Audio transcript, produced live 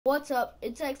What's up?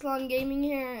 It's Exelon Gaming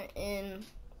here, and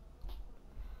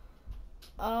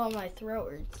oh, my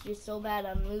throat hurts just so bad.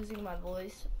 I'm losing my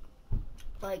voice.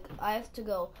 Like, I have to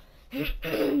go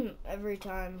every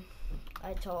time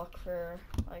I talk for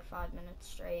like 5 minutes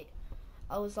straight.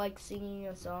 I was like singing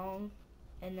a song,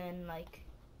 and then like,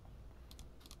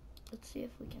 let's see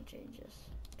if we can change this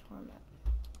torment.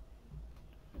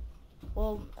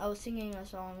 Well, I was singing a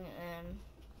song and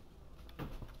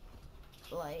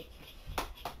like,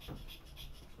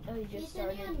 I just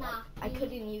started, like, I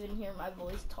couldn't even hear my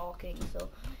voice talking, so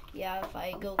yeah, if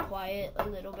I go quiet a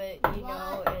little bit, you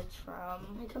know, it's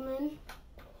from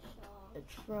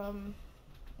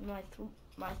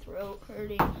my throat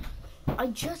hurting. I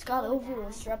just got over a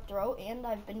strep throat, and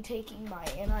I've been taking my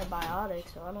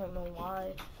antibiotics, so I don't know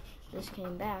why this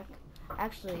came back.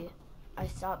 Actually, I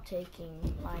stopped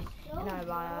taking my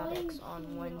antibiotics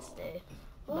on Wednesday,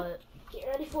 but get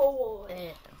ready for a war,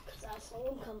 because I saw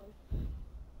him coming.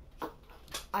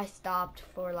 I stopped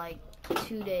for like a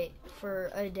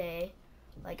day.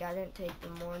 Like, I didn't take the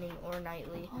morning or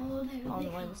nightly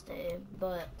on Wednesday,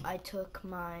 but I took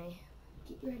my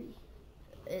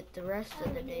the rest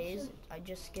of the days. I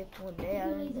just skipped one day.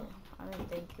 I didn't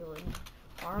think it would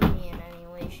harm me in any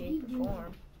way, shape, or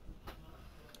form.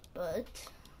 But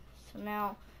so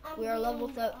now we are level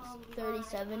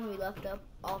 37. We left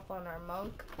off on our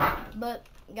monk. But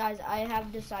guys, I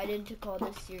have decided to call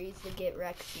this series the Get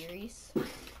REKT series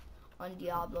on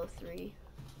Diablo 3.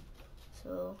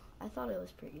 So I thought it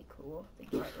was pretty cool, the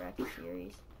Get REKT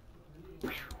series.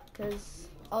 Cause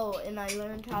and I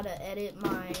learned how to edit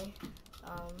my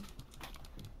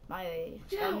my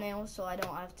thumbnails, so I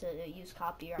don't have to use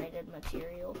copyrighted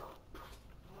material.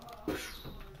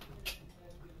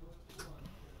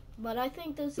 But I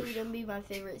think this is gonna be my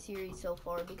favorite series so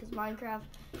far, because Minecraft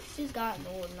just gotten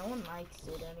old. No one likes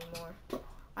it anymore.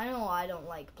 I know I don't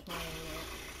like playing it.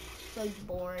 It's like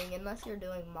boring unless you're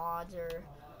doing mods or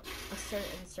a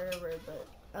certain server, but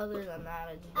other than that,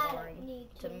 it's boring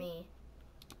to me.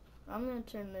 I'm gonna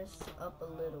turn this up a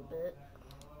little bit.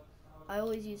 I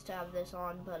always used to have this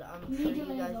on, but I'm sure you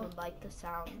guys would like the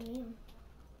sound.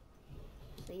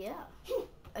 So yeah,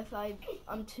 if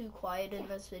I'm too quiet in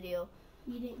this video,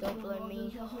 don't blame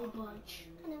me.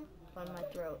 On my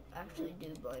throat. Actually,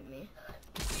 do blame me.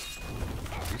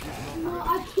 No,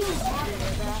 I killed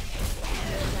that.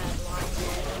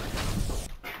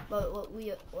 But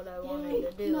what I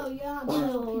wanted to do was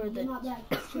lower the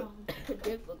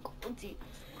difficulty.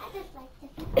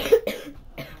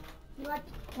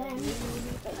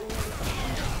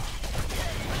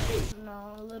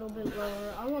 No, a little bit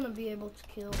lower. I want to be able to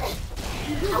kill.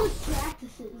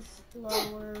 Practices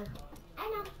lower. I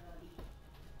know.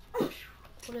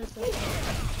 What is this?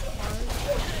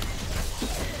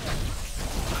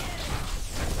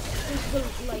 This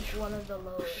is like one of the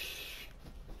lowest.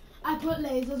 I put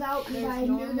lasers out because I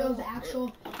knew there was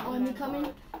actual army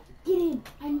coming. Get in!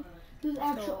 There's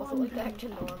actual army coming. Back to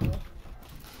normal.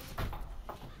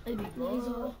 Maybe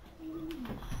laser.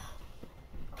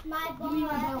 My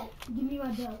ball. Give me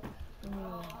my belt.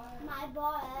 My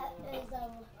ball is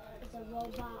a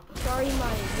robot. Sorry,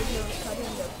 my video is cut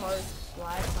into parts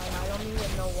last time. I don't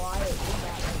even know why it did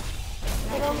that.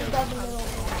 I only got the little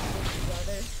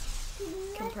together.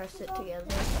 Compress it together.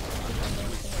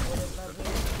 It wouldn't let me.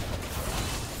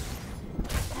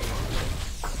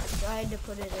 So I had to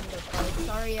put it into parts.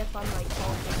 Sorry if I'm like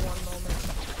talking one moment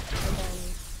and then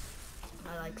I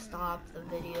like stop the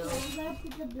video and then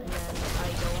I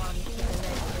go on to the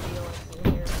next video and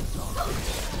you hear me talk.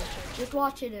 Just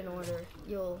watch it in order.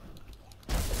 You'll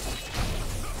see it.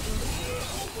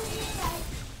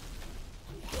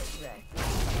 Get wrecked.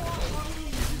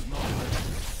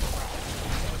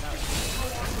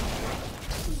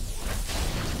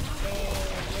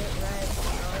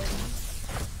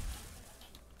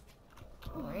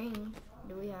 Ring.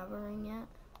 Do we have a ring yet?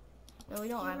 No, we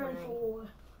don't have a ring.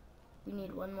 We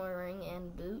need one more ring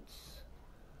and boots.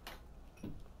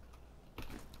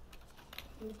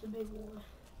 It's a big one.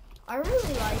 I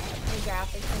really like the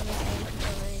graphics in this game for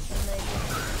some reason. They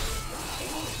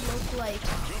just look like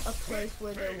a place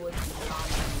where there would be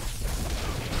zombies.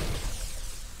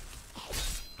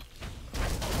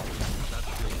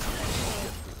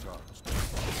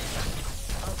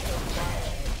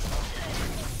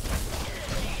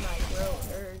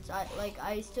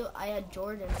 I had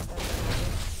Jordan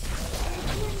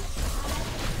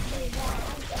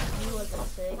he wasn't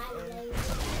sick.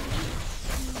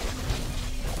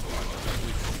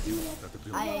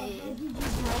 I had it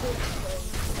yesterday.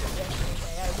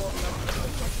 I woke up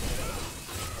yesterday.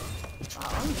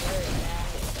 Wow, I'm very bad.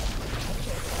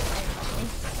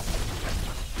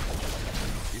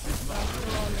 I can't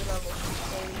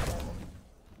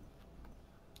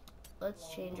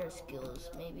let's change our skills.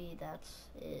 Maybe that's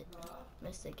it.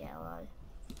 Mystic ally.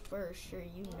 For sure,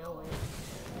 you know it.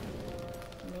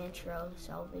 Mantra of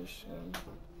salvation.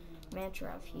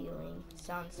 Mantra of healing.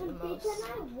 Sounds the most. Sounds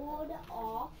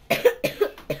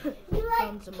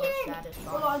the most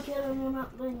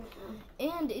satisfying.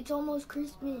 And it's almost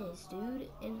Christmas, dude.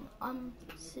 And I'm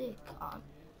sick.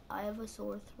 I have a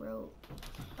sore throat.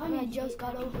 And I just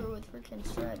got over with freaking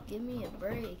strep. Give me a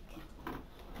break.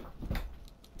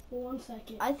 1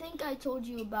 second. I think I told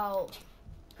you about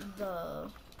the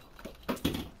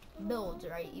builds,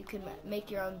 right? You can make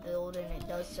your own build and it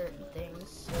does certain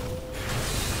things.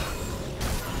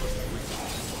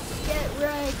 Get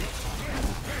wrecked.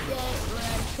 Get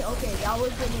wrecked. Okay, that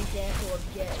was an example of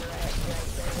get wrecked right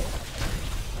there.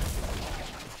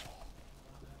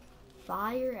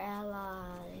 Fire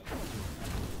ally.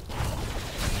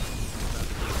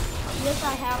 Yes,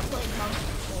 I have played monks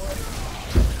before.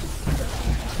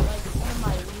 Like one of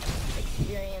my least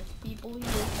experienced people. He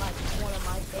is like one of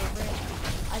my favorites.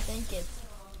 I think it's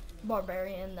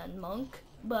barbarian than monk,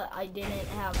 but I didn't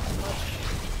have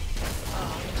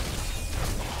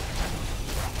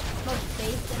much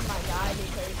faith in my guy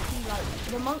because he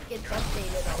the monk gets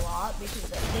updated a lot because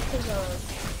this is a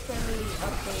fairly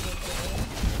updated game.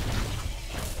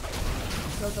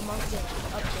 So the monk gets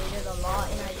updated a lot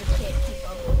and I just can't keep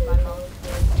up with my monk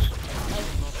build. Like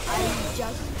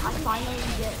I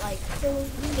finally get like 6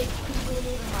 people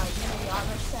in my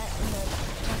Diablo set and then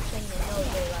next thing you know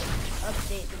they like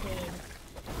update the game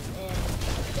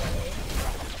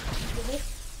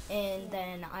and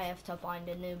then I have to find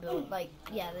a new build. Like,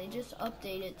 yeah, they just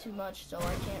update it too much, so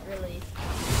I can't really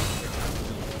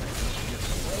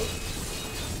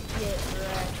get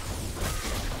wrecked.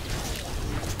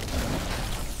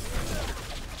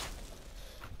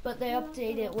 But they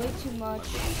update it way too much.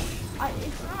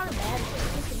 It's not a bad thing,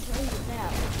 I can tell you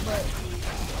that. But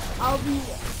I'll be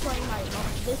playing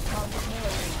this month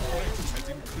more because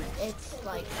it's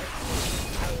like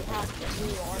I have to do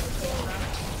on camera.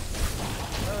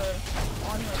 Or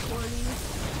on recording.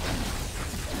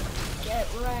 Get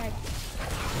wrecked.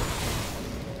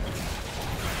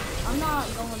 I'm not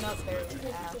going up very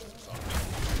fast.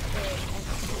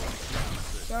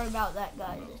 Sorry about that,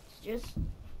 guys. It's just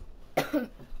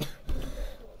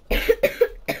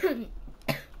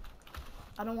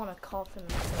I don't want to cough in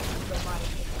the mic. The mic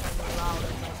is kind of loud if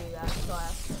I do that, so I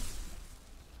have to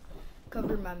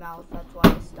cover my mouth. That's why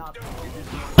I stopped.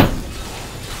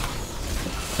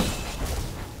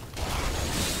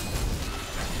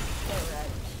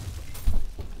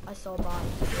 I saw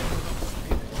bodies.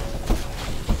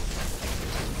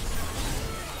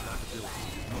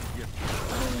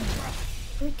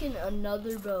 Freaking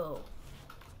another bow.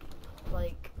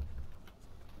 Like,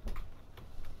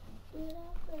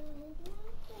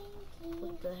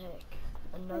 what the heck?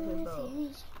 Another bow.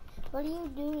 What are you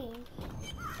doing?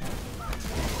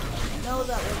 No,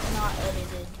 that was not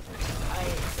edited.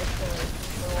 It's a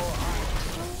control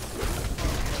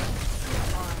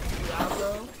on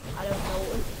Diablo. I don't know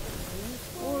what it's used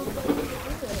for, but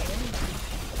it's good.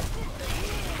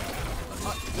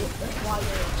 That's why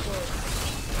you're recording.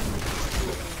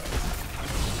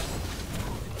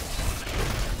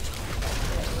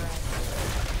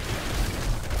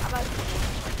 How about you?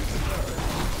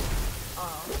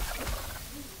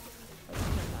 Let's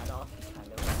turn that off. It's kind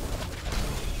of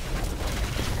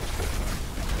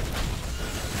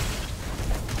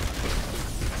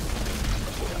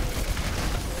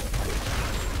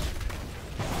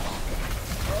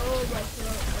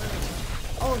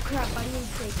oh crap, I need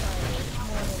to take my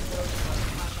morning roast.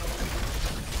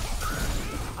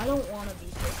 I don't want to be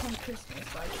sick on Christmas,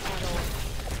 like, at all.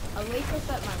 I wake up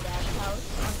at my dad's house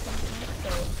on Christmas, so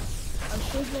I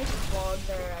should make a vlog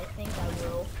there. I think I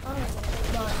will.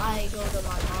 But I go to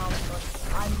my mom's, but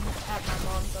I'm at my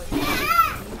mom's on Christmas,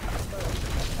 but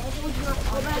on Christmas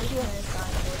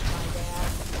I'm with my dad.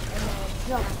 And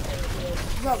then after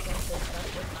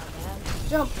with my dad,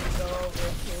 we go over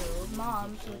to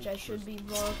mom's, which I should be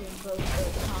vlogging both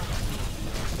those times.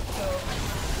 So,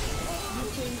 you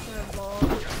tuned for a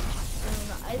vlog soon.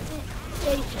 I think,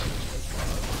 stay tuned.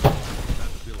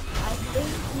 I think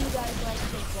you guys like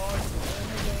the vlogs and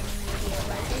the gaming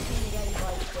videos. I think you guys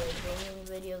like the gaming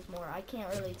videos more. I can't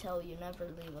really tell. You never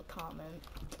leave a comment.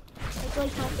 It's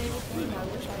like my favorite thing. I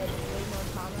wish I had way more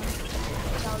comments.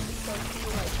 That would be so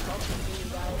cool, like talking to you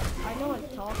guys. I know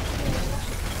I've talked to you.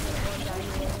 One guy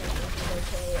here is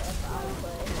okay if I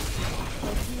play.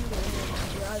 But you and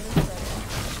your other friend,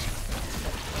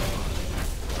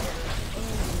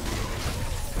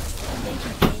 I think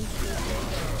you changed your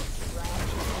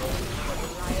ratchet for the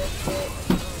riot bit.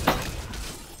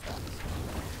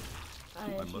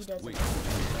 he must doesn't wait. have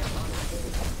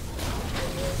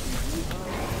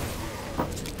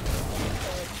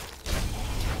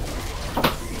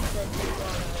he said we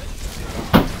wanna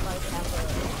like have a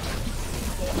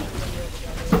gaming video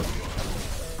together.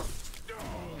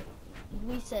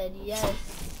 We said yes,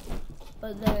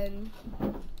 but then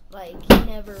like he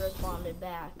never responded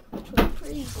back, which was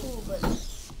pretty cool, but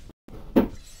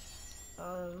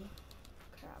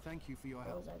crap. Thank you for your What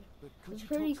help. was I? But It could was you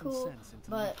pretty talk some cool, sense into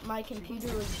but me? my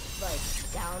computer was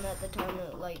like down at the time.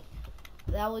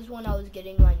 That was when I was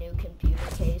getting my new computer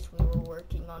case. We were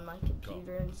working on my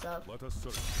computer and stuff. Let us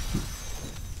search.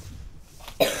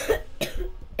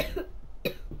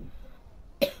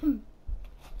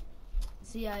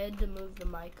 See, I had to move the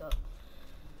mic up,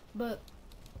 but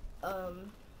oh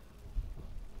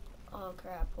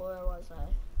crap, where was I?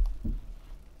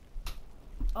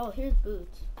 Oh, here's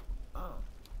Boots. Oh,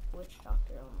 witch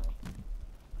doctor only.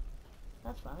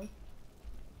 That's fine.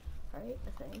 Right, I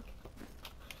think.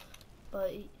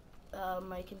 But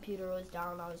my computer was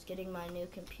down. I was getting my new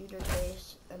computer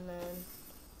case, and then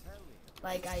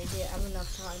like I didn't have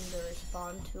enough time to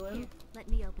respond to him. Here, let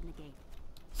me open the gate.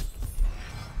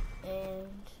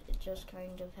 And it just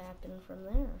kind of happened from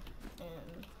there.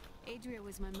 And Adria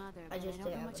was my mother, I but just I didn't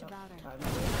don't know have much enough about her. time to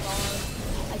respond.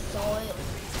 I saw it,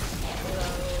 and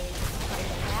I was kind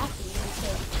of happy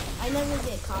because I never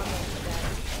get comments that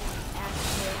ask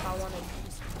me if I want to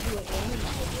do a gaming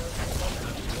video for other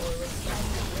people. It was kind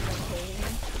of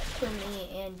entertaining for me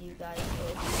and you guys. So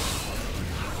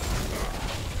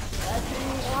if you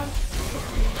want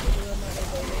me to do another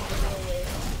gaming video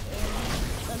with, and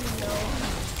let me know.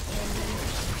 And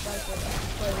like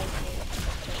play with me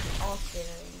often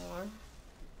anymore.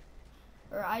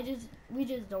 Or we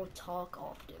just don't talk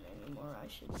often anymore, I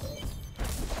should say.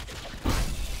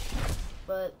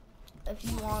 But if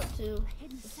you want to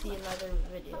see another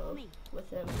video with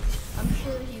him, I'm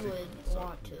sure he would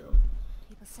want to.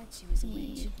 People said she was a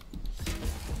witch.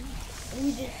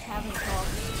 We just haven't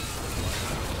talked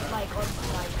like on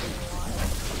Skype in a while.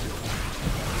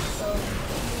 So if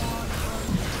you want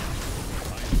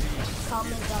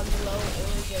comment down below,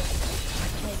 or just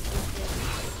make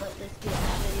this let this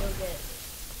video get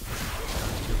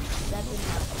 7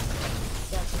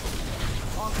 seconds.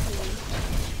 Also,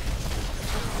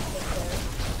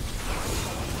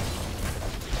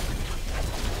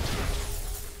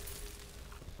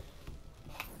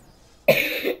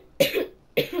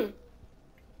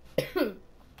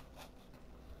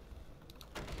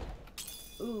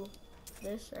 ooh,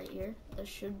 this right here.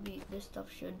 This stuff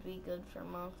should be good for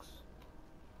monks.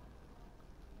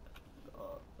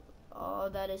 Oh,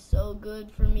 that is so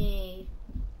good for me.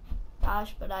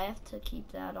 Gosh, but I have to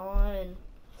keep that on.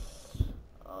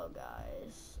 Oh,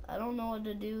 guys. I don't know what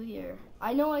to do here.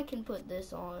 I know I can put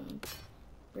this on.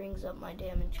 Brings up my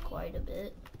damage quite a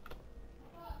bit.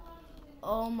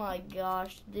 Oh my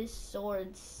gosh, this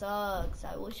sword sucks.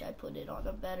 I wish I put it on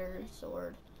a better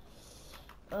sword.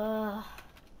 And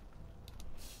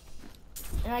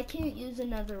I can't use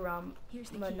another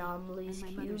Monopoly's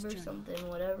cube or something,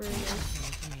 whatever it is.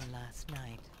 To me last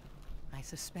night. I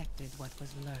suspected what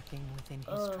was lurking within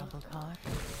his troubled heart.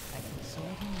 I consoled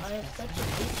him. I have such an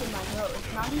itch in my throat.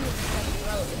 It's not even a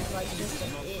throat. It's like just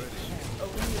an itch. A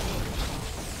weird itch.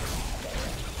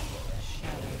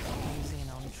 Shadow comes in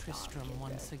on Tristram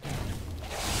once again.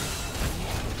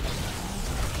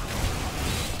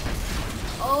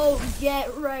 Oh,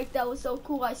 get wrecked. That was so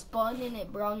cool. I spun and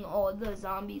it brought all the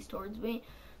zombies towards me.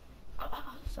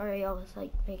 Sorry, I was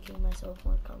like making myself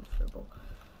more comfortable.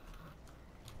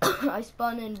 I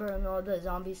spun and brought all the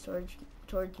zombies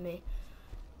towards me.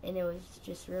 And it was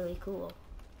just really cool.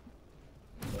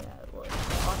 Yeah, it was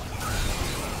awesome.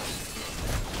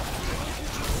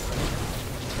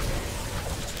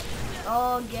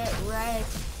 Oh, get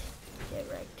wrecked. Get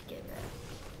wrecked, get wrecked.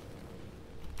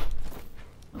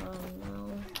 Oh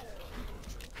no.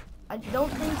 I don't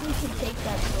think we can take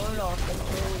that sword off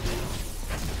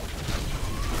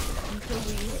until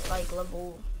we hit like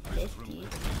level 50.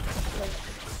 Like,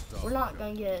 we're not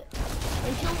gonna get,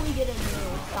 until we get a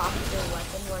new softer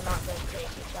weapon, we're not gonna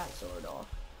take that sword off.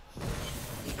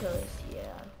 Because,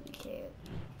 yeah, we can't.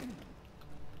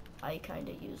 I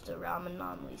kinda used a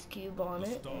Ramanomely's cube on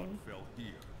it. And,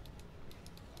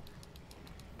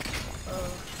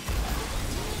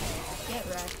 get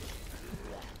wrecked.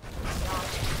 Stop.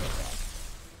 Get wrecked.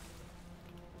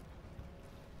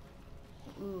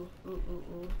 Ooh, ooh, ooh,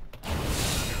 ooh.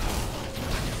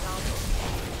 Stop.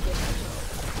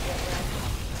 Get wrecked.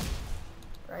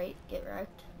 Right? Get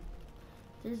wrecked.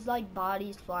 There's like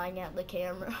bodies flying at the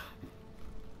camera.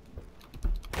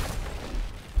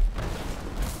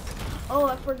 Oh,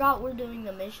 I forgot we're doing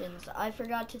the missions. I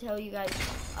forgot to tell you guys,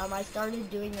 I started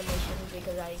doing the missions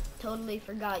because I totally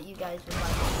forgot you guys would like to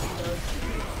see those.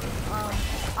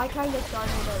 I kind of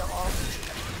started it off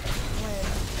when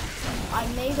I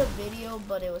made a video,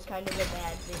 but it was kind of a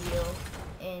bad video,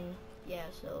 and yeah,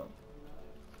 so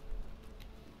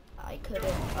I couldn't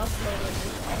upload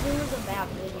it. It was a bad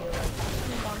video. Like,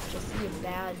 who wants to see a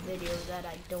bad video that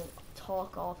I don't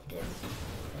talk often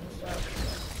and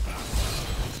stuff?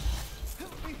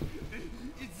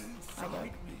 I know.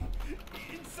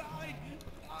 Inside.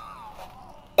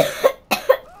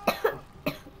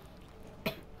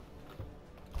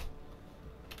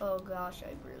 Oh gosh,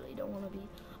 I really don't want to be.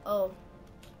 Oh,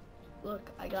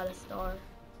 look, I got a star.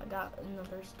 I got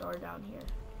another star down here.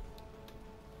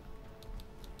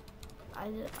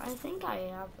 I think I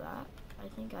have that. I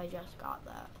think I just got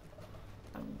that.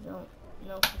 I don't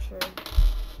know for sure.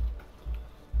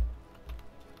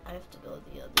 I have to go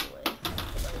the other way.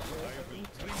 Get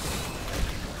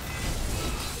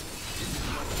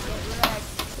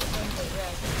wrecked. Don't get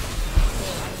wrecked.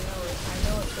 Yeah, I know it. I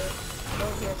know it, sir. Go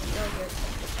here. Go here.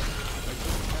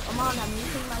 Come on, I'm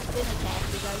using my spin attack.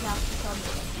 You guys have to come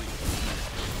here.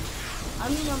 I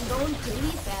mean, I'm going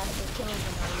pretty fast at killing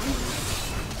an elite.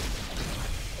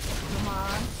 Come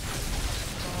on.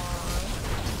 Come on.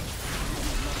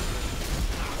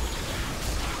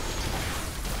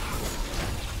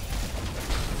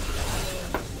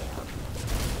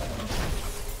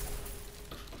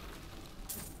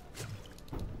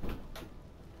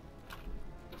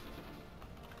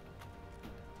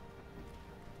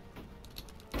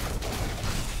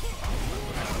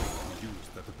 Use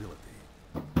that ability.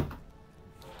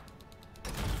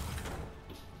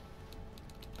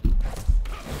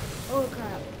 Oh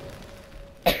crap.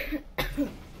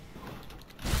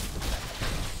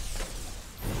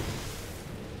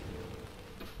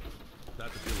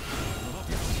 That ability.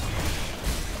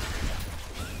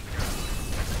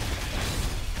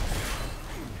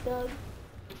 Doug.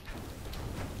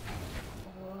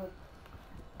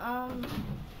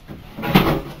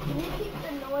 Can you keep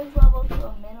the noise level to a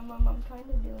minimum? I'm kind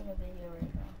of doing a video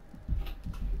right now.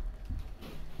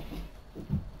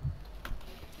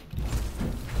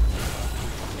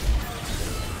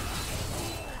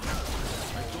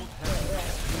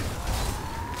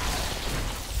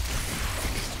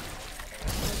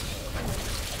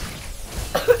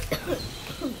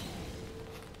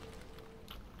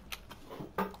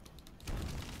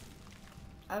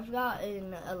 I've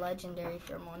gotten a legendary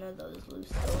from one of those loose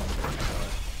stones.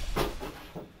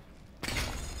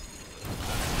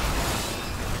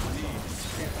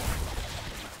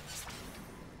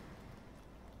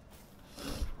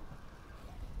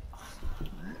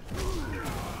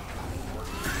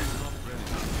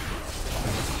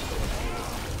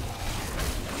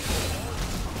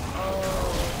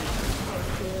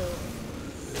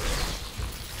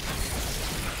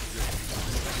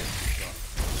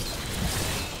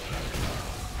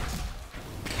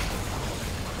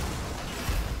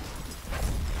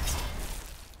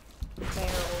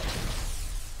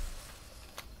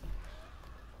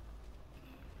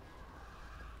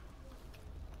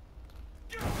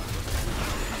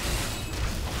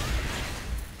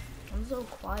 So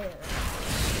quiet.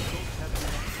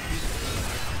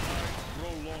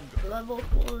 Level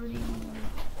 40.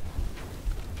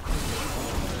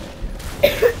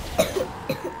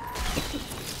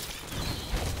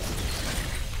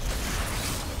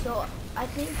 So I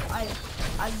think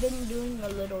I've been doing a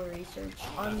little research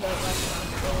on the restaurant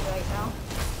store right now.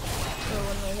 So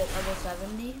when we hit level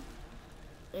 70,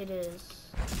 it is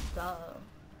the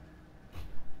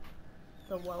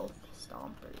wealth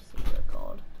stompers, they're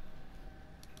called.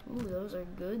 Ooh, those are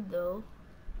good though.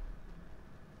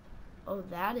 Oh,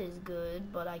 that is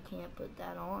good, but I can't put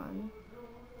that on.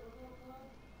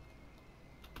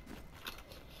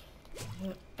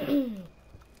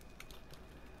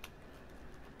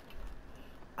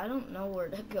 I don't know where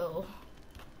to go.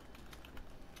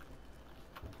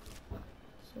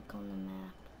 Let's look on the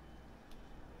map.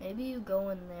 Maybe you go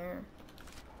in there.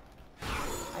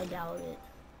 I doubt it.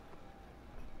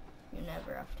 You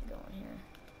never have to go in here.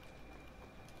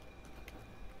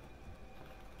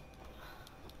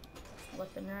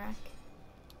 Weapon rack.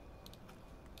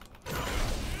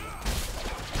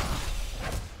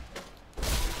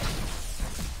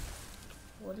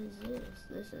 What is this?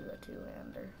 This is a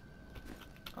two-hander.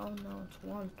 Oh no, it's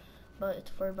one, but it's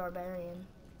for barbarian.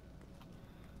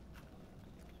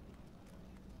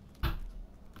 I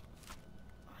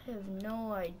have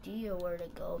no idea where to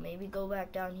go. Maybe go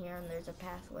back down here and there's a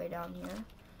pathway down here.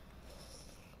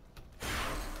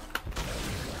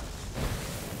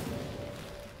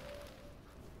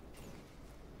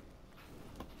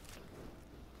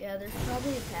 Yeah, there's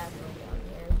probably a pathway down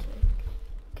here to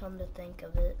come to think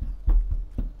of it.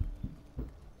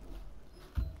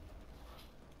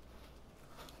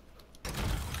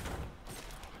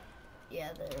 Yeah,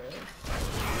 there is.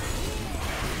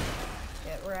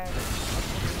 Get ready. Get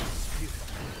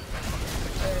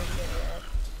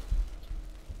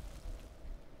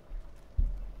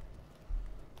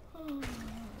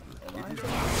ready.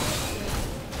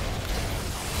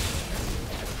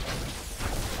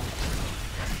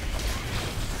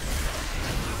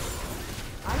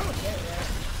 I don't get that,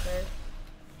 sir.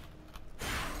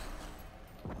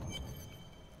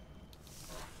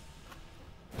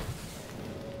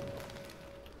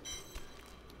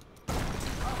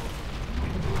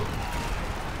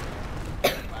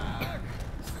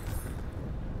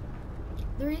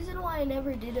 The reason why I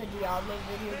never did a Diablo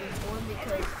video before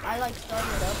because I like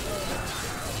started up with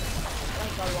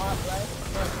like a lot less,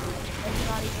 but it's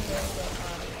not even very that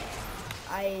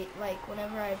I like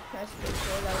whenever I press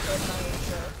record I get my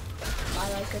intro.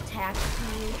 I like attack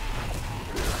you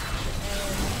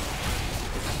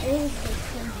and it was the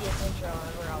cringiest intro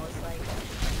ever. I was like,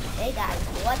 hey guys,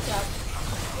 what's up?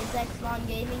 It's Xmon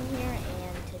Gaming here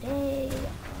and today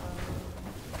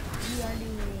we are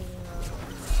doing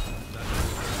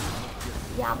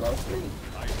Diablo 3.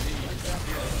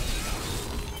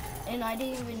 And I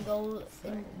didn't even go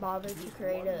and bother to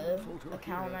create a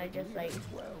account. I just like,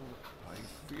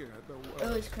 it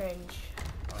was cringe.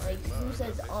 Like, who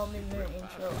says in their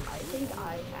intro? I think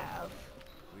I have.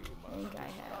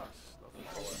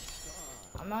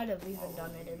 I might have even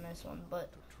done it in this one,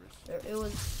 but it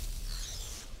was.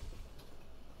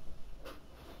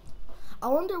 I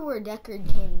wonder where Deckard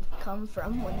come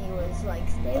from when he was like,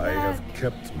 stay back. I have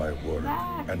kept my word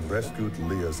and rescued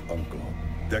Leah's uncle,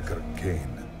 Deckard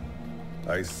Cain.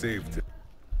 I saved him.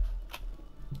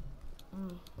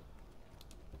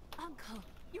 Uncle,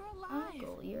 you're alive.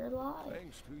 Uncle, you're alive.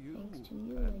 Thanks to you, Thanks to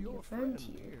you and your friends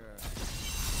here.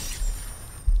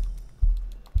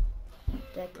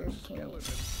 Deckard Cain.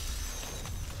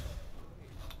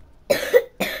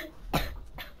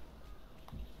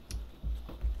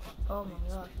 Oh my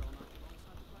god.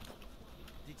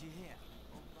 Did you hear?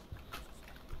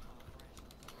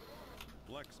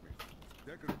 Blacksmith,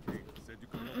 Deckard Cain said you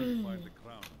could not find the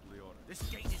crown of Leora. This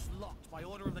gate is locked by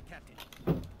order of the captain.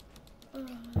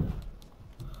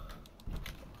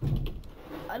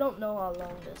 I don't know how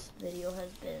long this video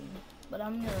has been, but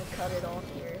I'm gonna cut it off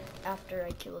here after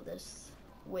I kill this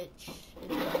witch.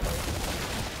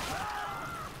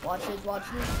 Watch this,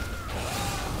 watch this.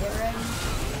 Get ready.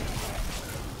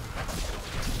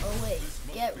 Oh wait,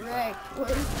 get wrecked. Where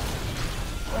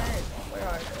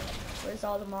are they? Where's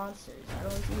all the monsters? I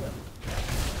don't see them.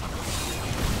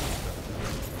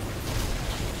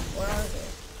 Where are they?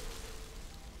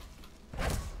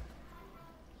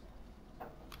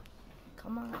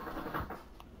 Come on.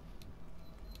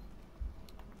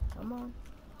 Come on.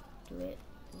 Do it.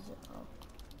 Is it? Oh.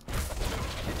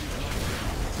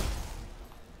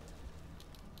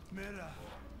 Mira,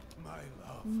 my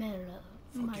love. Mera,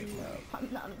 my love. I'm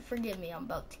not. Forgive me. I'm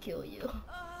about to kill you.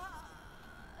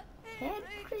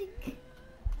 Henrik,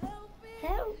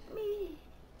 help me.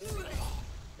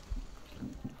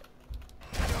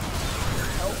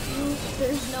 Help you?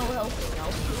 There's no helping.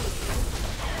 I'll kill you.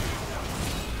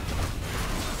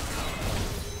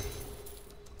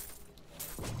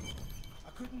 I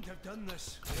couldn't have done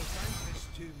this without this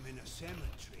tomb in a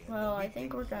cemetery. Well, I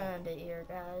think we're gonna end it here,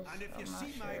 guys. And if you I'm not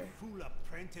see my sure. fool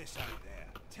apprentice out there,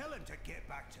 tell him to get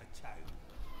back to town.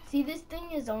 See, this thing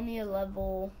is only a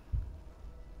level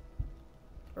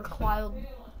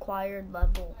required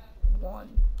level 1.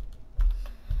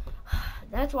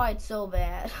 That's why it's so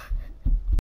bad.